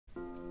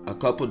A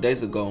couple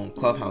days ago on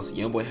Clubhouse,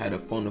 Youngboy had a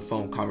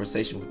phone-to-phone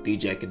conversation with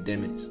DJ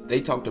Academics.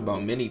 They talked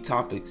about many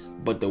topics,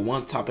 but the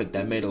one topic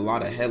that made a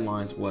lot of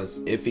headlines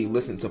was if he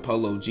listened to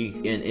Polo G.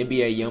 And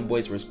NBA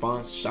Youngboy's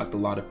response shocked a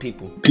lot of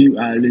people.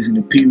 I listen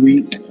to Pee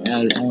Wee.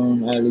 I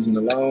listen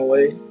to Long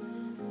Way.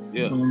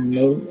 Yeah.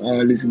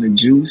 I listen to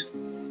Juice.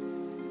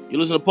 You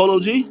listen to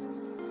Polo G?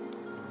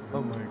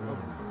 Oh my god.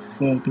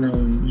 Fuck no,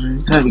 man.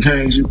 What type of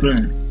games you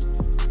playing?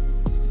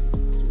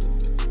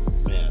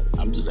 Man,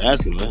 I'm just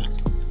asking, man.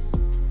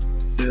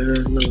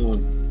 Yeah, no.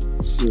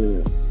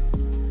 Shit.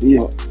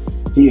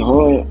 He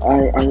hard.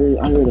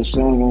 I heard a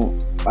song on.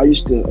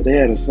 They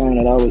had a song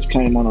that always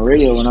came on the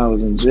radio when I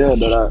was in jail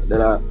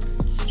that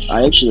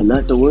I actually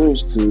learned the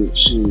words to.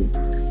 Shit.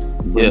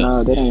 But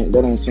nah, that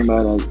ain't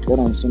somebody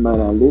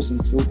I listen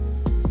to.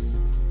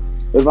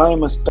 If I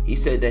am a He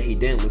said that he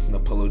didn't listen to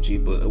Polo G,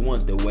 but it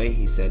wasn't the way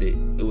he said it,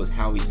 it was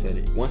how he said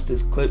it. Once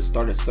this clip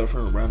started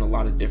surfing around a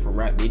lot of different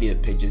rap media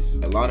pages,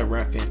 a lot of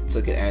rap fans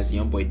took it as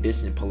Youngboy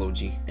dissing Polo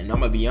G. And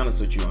I'ma be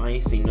honest with you, I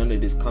ain't seen none of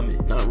this coming.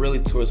 Not really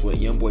towards what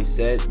Youngboy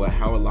said, but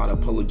how a lot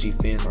of Polo G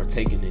fans are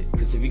taking it.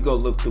 Cause if you go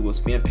look through his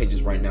fan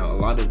pages right now, a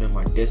lot of them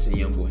are dissing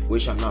Youngboy,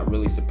 which I'm not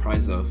really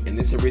surprised of. And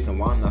this is the reason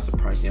why I'm not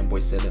surprised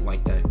Youngboy said it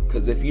like that.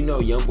 Cause if you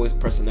know Youngboy's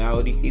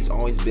personality, he's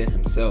always been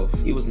himself.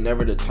 He was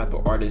never the type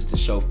of artist to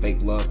show fake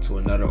love to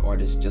another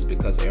artist just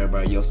because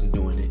everybody else is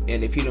doing it.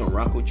 And if he don't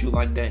rock with you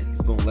like that,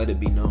 he's gonna let it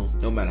be known,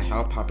 no matter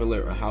how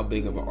popular or how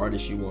big of an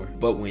artist you are.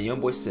 But when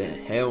Youngboy said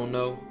hell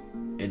no,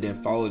 and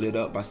then followed it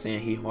up by saying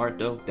he hard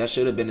though, that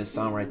should have been a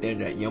sign right there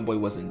that Youngboy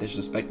wasn't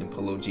disrespecting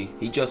Polo G.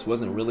 He just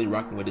wasn't really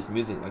rocking with his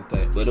music like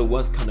that. But it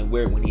was kind of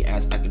weird when he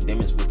asked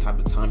Academics what type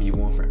of time you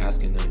want for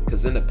asking that.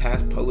 Cause in the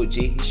past, Polo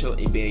G, he showed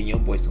NBA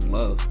Youngboy some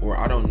love. Or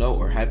I don't know,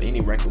 or have any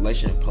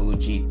recollection of Polo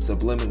G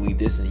subliminally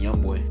dissing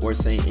Youngboy, or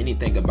saying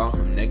anything about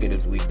him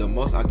negatively. The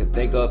most I could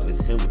think of is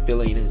him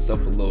affiliating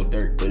himself with Lil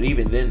Durk. But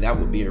even then, that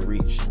would be a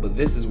reach. But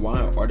this is why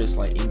artists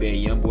like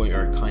NBA Youngboy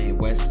or Kanye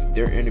West,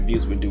 their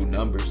interviews would do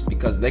numbers.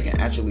 Because they can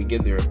actually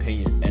give their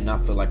opinion and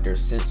not feel like they're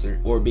censored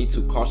or be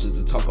too cautious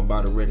to talk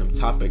about a random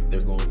topic they're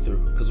going through.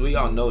 Because we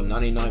all know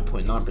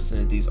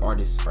 99.9% of these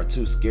artists are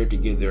too scared to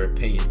give their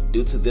opinion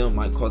due to them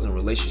might causing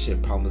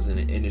relationship problems in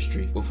the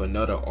industry with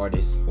another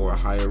artist or a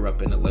higher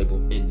up in the label.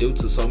 And due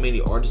to so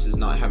many artists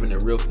not having a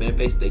real fan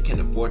base, they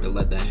can't afford to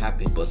let that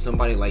happen. But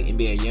somebody like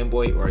NBA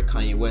Youngboy or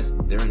Kanye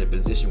West, they're in a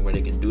position where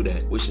they can do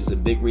that, which is a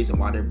big reason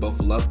why they're both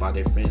loved by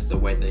their fans the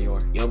way they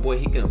are. Youngboy,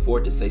 he can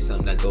afford to say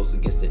something that goes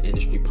against the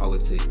industry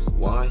politics.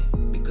 Why?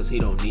 Because he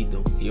don't need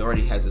them. He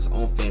already has his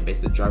own fan base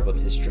to drive up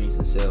his streams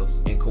and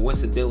sales. And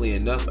coincidentally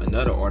enough,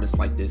 another artist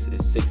like this is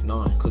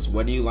 6ix9ine. Cause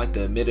whether you like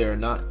to admit it or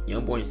not,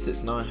 Youngboy and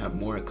 6ix9ine have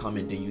more in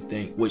common than you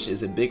think, which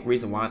is a big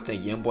reason why I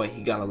think Youngboy,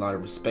 he got a lot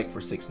of respect for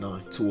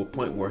 6ix9ine, to a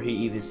point where he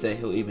even said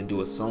he'll even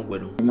do a song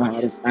with him.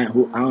 I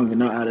don't even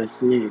know how to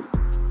say it.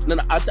 No,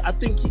 I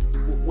think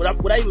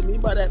what I even mean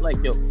by that, like,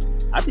 yo,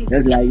 I think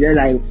they're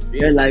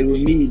like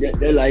with me.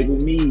 They're like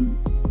with me.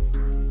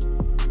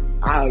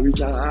 I'll reach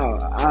out.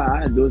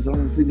 I'll do a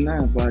song with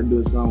 6ix9ine before I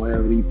do a song with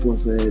whatever these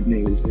pussy ass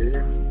niggas.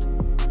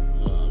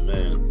 Yeah. Oh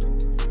man.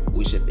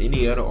 Which if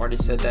any other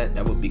artist said that,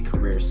 that would be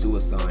career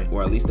suicide,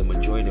 or at least the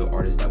majority of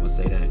artists that would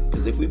say that.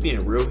 Because if we're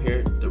being real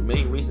here, the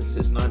main reason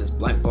 6ix9ine is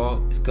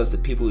blackballed is because the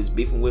people he's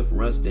beefing with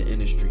runs the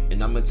industry.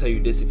 And I'm gonna tell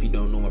you this if you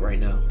don't know it right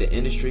now. The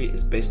industry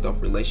is based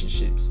off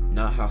relationships,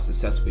 not how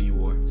successful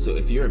you are. So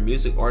if you're a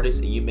music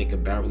artist and you make a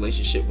bad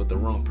relationship with the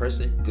wrong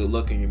person, good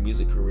luck in your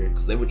music career,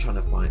 because they were trying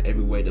to find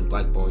every way to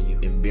blackball you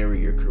and bury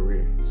your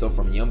career. So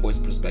from Youngboy's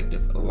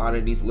perspective, a lot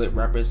of these lit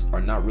rappers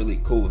are not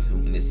really cool with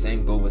him, and the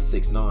same go with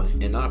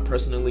 6ix9ine. And I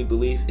personally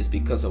believe it's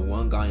because of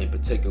one guy in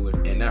particular,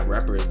 and that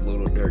rapper is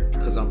Lil Durk.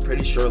 Because I'm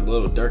pretty sure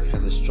Lil Durk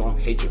has a strong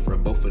hatred for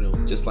both of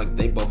them, just like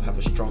they both have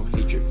a strong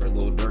hatred for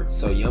Lil Durk.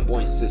 So Youngboy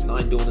and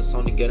 6ix9ine doing a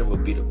song together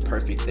would be the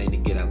perfect thing to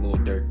get at Lil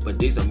Durk. But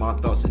these are my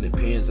thoughts and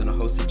opinions on the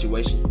whole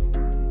situation.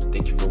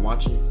 Thank you for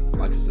watching,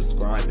 like and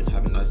subscribe, and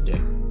have a nice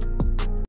day.